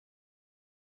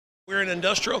We're an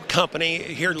industrial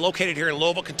company located here in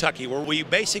Louisville, Kentucky, where we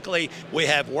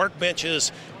have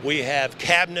workbenches, we have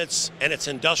cabinets, and it's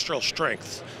industrial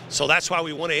strength. So that's why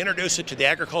we want to introduce it to the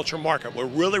agricultural market. We're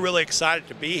really excited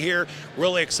to be here,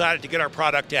 really excited to get our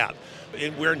product out.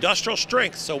 We're industrial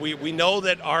strength, so we know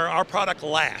that our product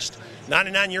lasts.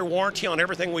 99-year warranty on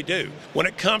everything we do. When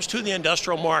it comes to the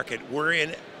industrial market, we're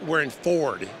in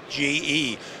Ford,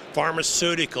 GE,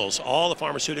 pharmaceuticals, all the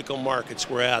pharmaceutical markets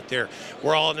we're out there.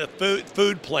 We're all in the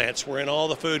food plants. We're in all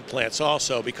the food plants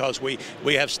also because we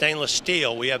have stainless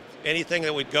steel. We have anything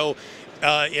that would go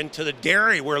into the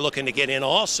dairy we're looking to get in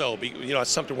also. It's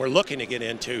something we're looking to get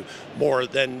into more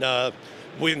than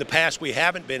in the past we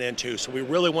haven't been into, so we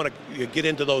really want to get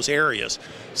into those areas.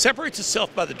 Separates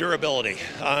itself by the durability.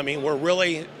 I mean, we're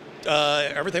really,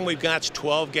 everything we've got is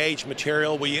 12 gauge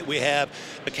material. We have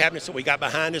the cabinets that we got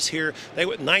behind us here. They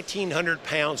were 1,900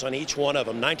 pounds on each one of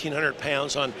them, 1,900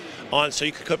 pounds on so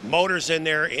you could put motors in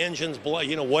there, engines,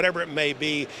 whatever it may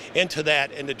be into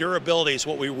that. And the durability is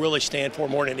what we really stand for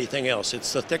more than anything else.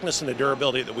 It's the thickness and the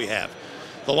durability that we have.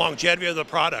 The longevity of the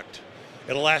product.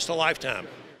 It'll last a lifetime.